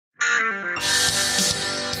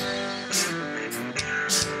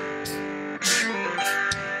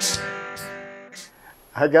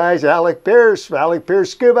Hi guys, Alec Peirce,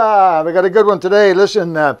 Scuba. We got a good one today.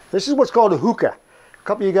 Listen, this is what's called a hookah. A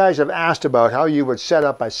couple of you guys have asked about how you would set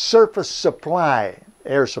up a surface supply,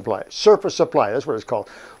 air supply, surface supply. That's what it's called.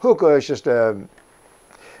 Hookah is just a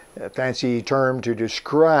fancy term to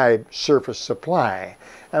describe surface supply.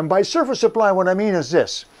 And by surface supply, what I mean is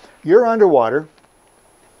this. You're underwater,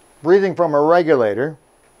 breathing from a regulator,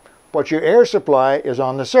 but your air supply is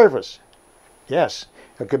on the surface. Yes,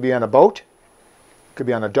 it could be on a boat. Could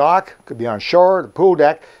be on a dock, could be on shore, the pool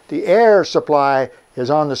deck. The air supply is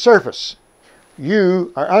on the surface.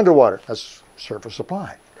 You are underwater. That's surface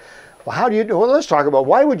supply. Well, how do you do? Well, let's talk about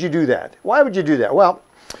why would you do that? Why would you do that? Well,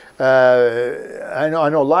 I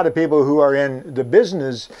know a lot of people who are in the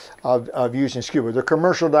business of using scuba. They're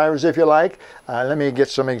commercial divers, if you like. Let me get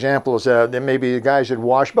some examples. There may be the guys that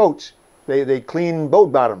wash boats. They clean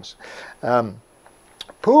boat bottoms.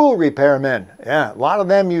 Pool repairmen, yeah, a lot of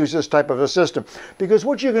them use this type of a system because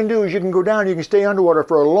what you can do is you can go down, you can stay underwater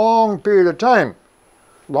for a long period of time,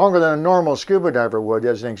 longer than a normal scuba diver would,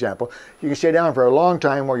 as an example. You can stay down for a long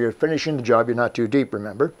time while you're finishing the job. You're not too deep,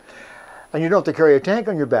 remember, and you don't have to carry a tank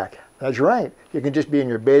on your back. That's right. You can just be in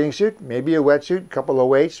your bathing suit, maybe a wetsuit, a couple of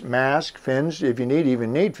weights, mask, fins, if you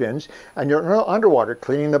even need fins, and you're underwater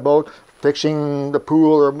cleaning the boat, fixing the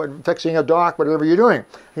pool or fixing a dock, whatever you're doing.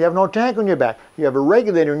 You have no tank on your back. You have a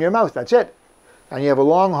regulator in your mouth. That's it. And you have a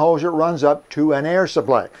long hose that runs up to an air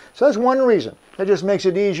supply. So that's one reason. It just makes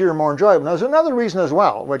it easier and more enjoyable. Now, there's another reason as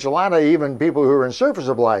well, which a lot of even people who are in surface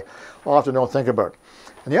supply often don't think about.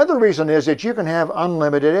 And the other reason is that you can have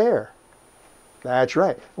unlimited air. That's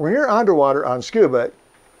right. When you're underwater on scuba,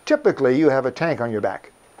 typically you have a tank on your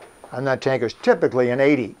back. And that tank is typically an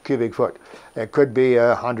 80 cubic foot. It could be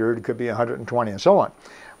 100, it could be 120, and so on.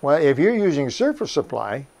 Well, if you're using surface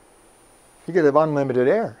supply, you could have unlimited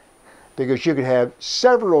air because you could have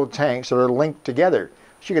several tanks that are linked together.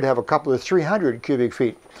 So you could have a couple of 300 cubic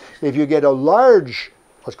feet. If you get a large,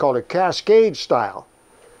 what's called a cascade style,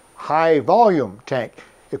 high volume tank,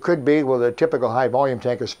 it could be, well, the typical high volume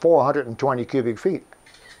tank is 420 cubic feet.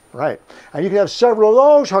 Right. And you could have several of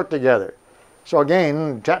those hooked together. So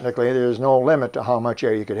again, technically, there's no limit to how much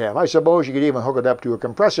air you could have. I suppose you could even hook it up to a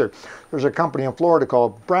compressor. There's a company in Florida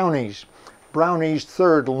called Brownie's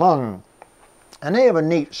Third Lung. And they have a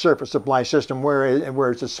neat surface supply system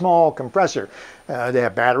where it's a small compressor. They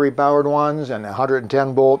have battery-powered ones and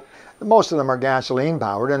 110 volt. Most of them are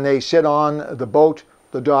gasoline-powered, and they sit on the boat,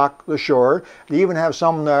 the dock, the shore. They even have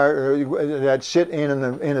some that sit in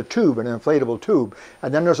a tube, an inflatable tube,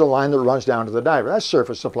 and then there's a line that runs down to the diver. That's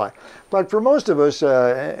surface supply. But for most of us,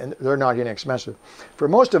 and they're not inexpensive. For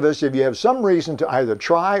most of us, if you have some reason to either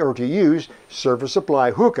try or to use surface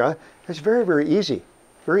supply hookah, it's very, very easy.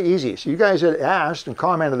 Very easy. So you guys had asked and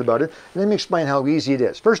commented about it. Let me explain how easy it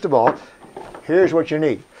is. First of all, here's what you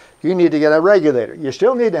need. You need to get a regulator. You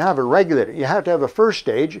still need to have a regulator. You have to have a first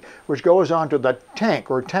stage, which goes onto the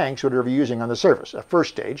tank or tanks, whatever you're using on the surface. A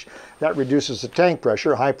first stage that reduces the tank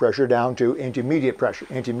pressure, high pressure, down to intermediate pressure.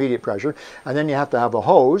 And then you have to have a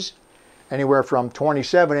hose, anywhere from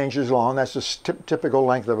 27 inches long. That's the typical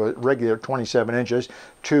length of a regular 27 inches.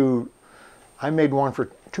 To, I made one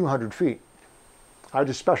for 200 feet. I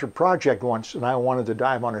did a special project once, and I wanted to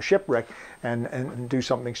dive on a shipwreck and do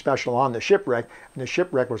something special on the shipwreck. And the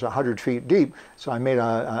shipwreck was 100 feet deep, so I made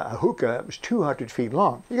a hookah that was 200 feet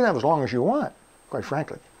long. You can have as long as you want, quite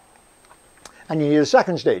frankly. And you need a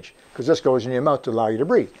second stage, because this goes in your mouth to allow you to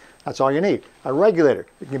breathe. That's all you need. A regulator.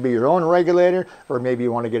 It can be your own regulator, or maybe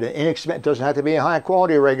you want to get an inexpensive, it doesn't have to be a high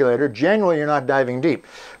quality regulator. Generally, you're not diving deep.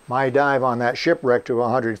 My dive on that shipwreck to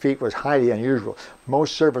 100 feet was highly unusual.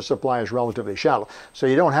 Most surface supply is relatively shallow. So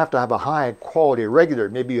you don't have to have a high quality regulator.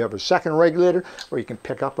 Maybe you have a second regulator, or you can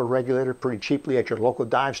pick up a regulator pretty cheaply at your local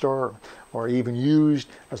dive store, or even used,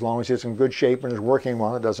 as long as it's in good shape and is working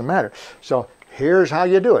well, it doesn't matter. So here's how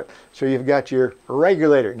you do it. So you've got your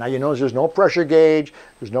regulator. Now you notice there's no pressure gauge,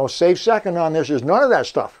 there's no safe second on this, there's none of that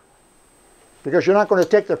stuff. Because you're not going to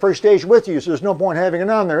take the first stage with you, so there's no point having it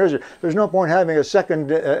on there, is there? There's no point having a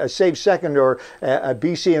safe second or a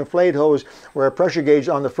BC inflate hose where a pressure gauge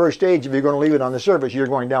on the first stage. If you're going to leave it on the surface, you're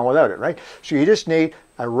going down without it, right? So you just need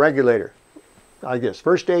a regulator. I guess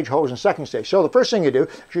first stage, hose, and second stage. So the first thing you do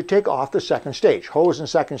is you take off the second stage, hose and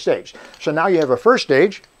second stage. So now you have a first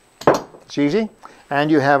stage. It's easy.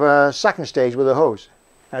 And you have a second stage with a hose.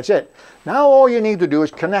 That's it. Now all you need to do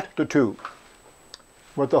is connect the two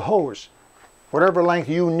with the hose, whatever length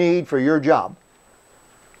you need for your job.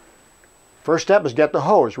 First step is get the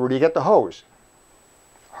hose. Where do you get the hose?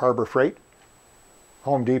 Harbor Freight,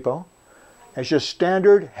 Home Depot. It's just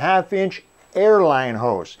standard half-inch airline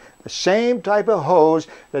hose. The same type of hose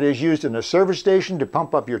that is used in a service station to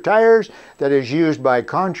pump up your tires, that is used by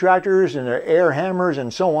contractors and their air hammers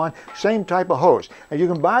and so on. Same type of hose. And you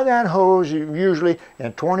can buy that hose usually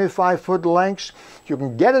in 25-foot lengths. You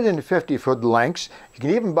can get it in 50-foot lengths. You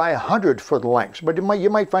can even buy 100-foot lengths. But you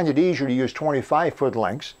might find it easier to use 25-foot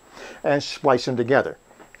lengths and splice them together.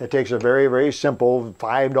 It takes a very, very simple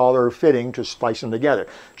 $5 fitting to splice them together.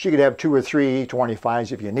 So you could have 2 or 3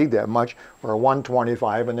 25s if you need that much, or one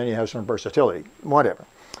 25, and then you have some versatility, whatever.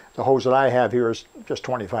 The hose that I have here is just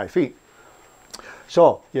 25 feet.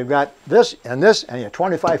 So you've got this, and your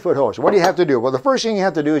 25-foot hose. What do you have to do? Well, the first thing you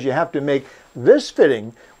have to do is you have to make this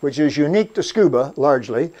fitting, which is unique to Scuba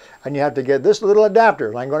largely, and you have to get this little adapter.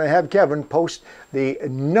 And I'm going to have Kevin post the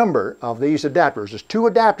number of these adapters. There's 2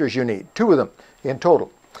 adapters you need, 2 of them in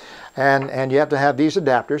total. And you have to have these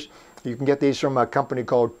adapters. You can get these from a company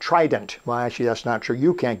called Trident. Well, actually, that's not true.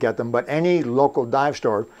 You can't get them, but any local dive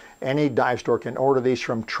store, any dive store can order these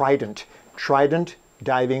from Trident. Trident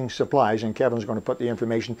Diving Supplies, and Kevin's going to put the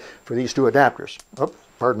information for these 2 adapters. Oh,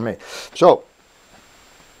 pardon me. So,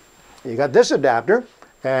 you got this adapter,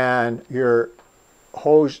 and your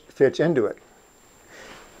hose fits into it.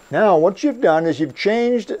 Now, what you've done is you've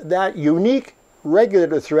changed that unique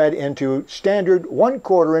regulator thread into standard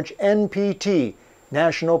 1/4 inch NPT,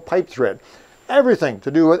 National Pipe Thread. Everything to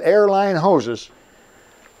do with airline hoses,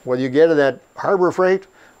 whether you get it at Harbor Freight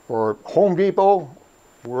or Home Depot,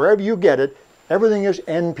 wherever you get it, everything is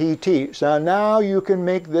NPT. So now you can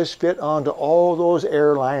make this fit onto all those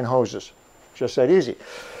airline hoses. Just that easy.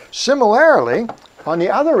 Similarly, on the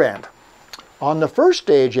other end, on the first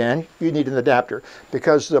stage end, you need an adapter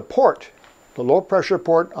because the port, the low pressure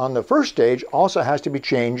port on the first stage also has to be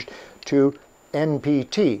changed to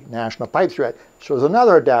NPT, National Pipe Thread. So there's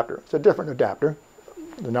another adapter. It's a different adapter.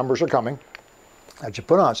 The numbers are coming that you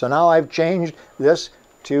put on. So now I've changed this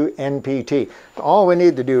to NPT. So all we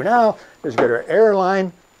need to do now is get our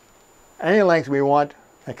airline, any length we want,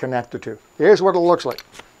 and connect the 2. Here's what it looks like.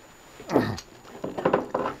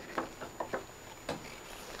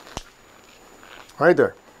 Right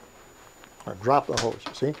there. I drop the hose,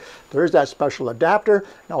 you see? There's that special adapter.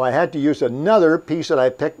 Now I had to use another piece that I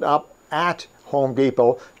picked up at Home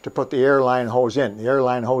Depot to put the airline hose in. The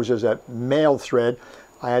airline hose is a male thread.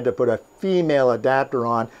 I had to put a female adapter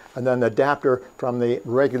on, and then the adapter from the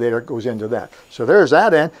regulator goes into that. So there's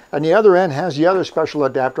that end, and the other end has the other special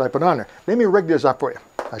adapter I put on there. Let me rig this up for you.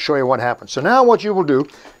 I'll show you what happens. So now what you will do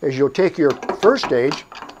is you'll take your first stage,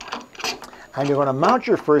 and you're going to mount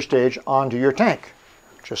your first stage onto your tank.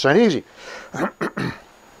 Just that easy. And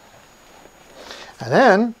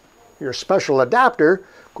then your special adapter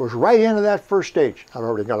goes right into that first stage. I've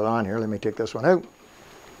already got it on here. Let me take this one out.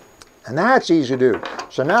 And that's easy to do.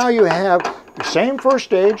 So now you have the same first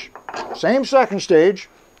stage, same second stage.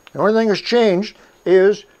 The only thing that's changed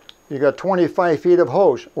is you got 25 feet of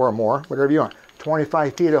hose or more, whatever you want.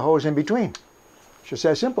 25 feet of hose in between. It's just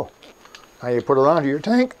that simple. Now you put it onto your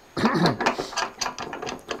tank.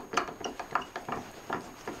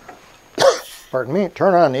 Pardon me,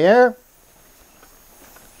 turn on the air.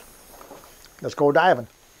 Let's go diving.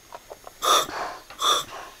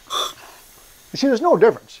 You see, there's no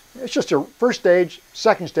difference. It's just a first stage,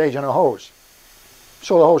 second stage, and a hose.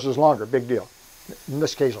 So the hose is longer, big deal. In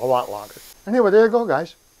this case, a lot longer. Anyway, there you go,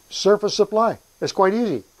 guys. Surface supply. It's quite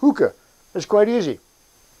easy. Hookah. It's quite easy.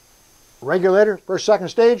 Regulator, first, second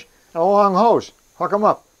stage, and a long hose. Hook them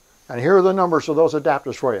up. And here are the numbers of those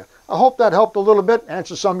adapters for you. I hope that helped a little bit,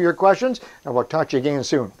 answer some of your questions, and we'll talk to you again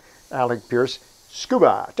soon. Alec, Peirce,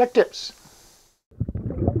 Scuba Tech Tips.